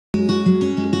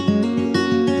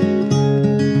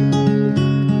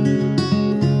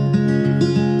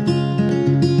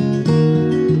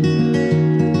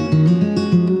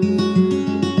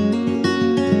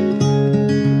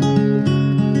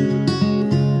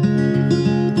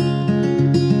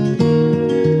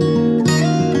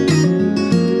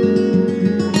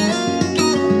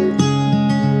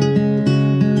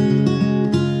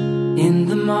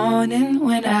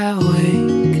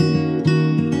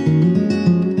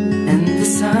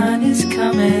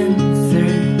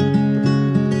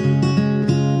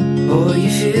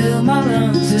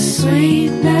lungs with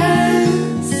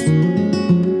sweetness,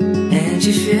 and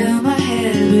you fill my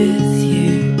head with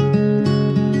you.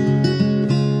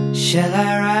 Shall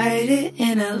I write it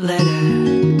in a letter?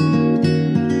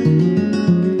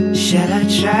 Shall I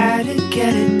try to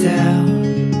get it down?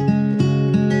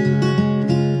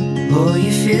 Oh,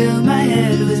 you fill my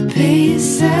head with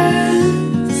pieces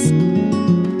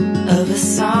of a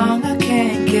song I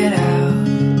can't get out.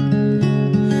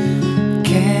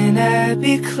 Can I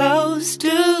be close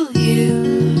to you?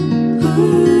 Ooh,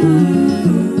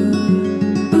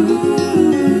 ooh.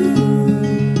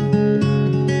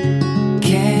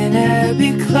 Can I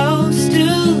be close to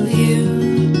you?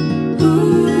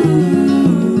 Ooh,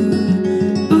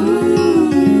 ooh.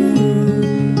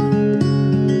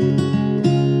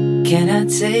 Can I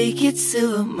take you to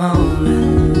a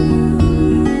moment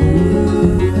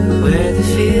where the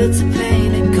fields are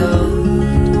painted gold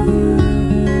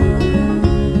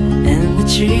and the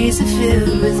trees are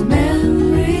filled with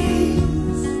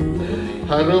memories?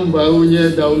 Harum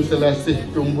baunya daun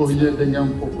selasih tumbuhnya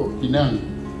dengan pokok pinang.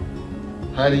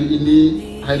 Hari ini,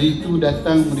 hari itu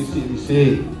datang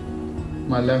merisik-risik.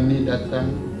 Malam ni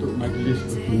datang untuk majlis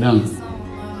bertunang.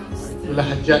 Itulah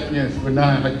hajatnya,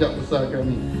 sebenarnya hajat besar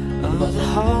kami. Oh, the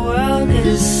whole world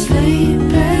is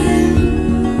sleeping.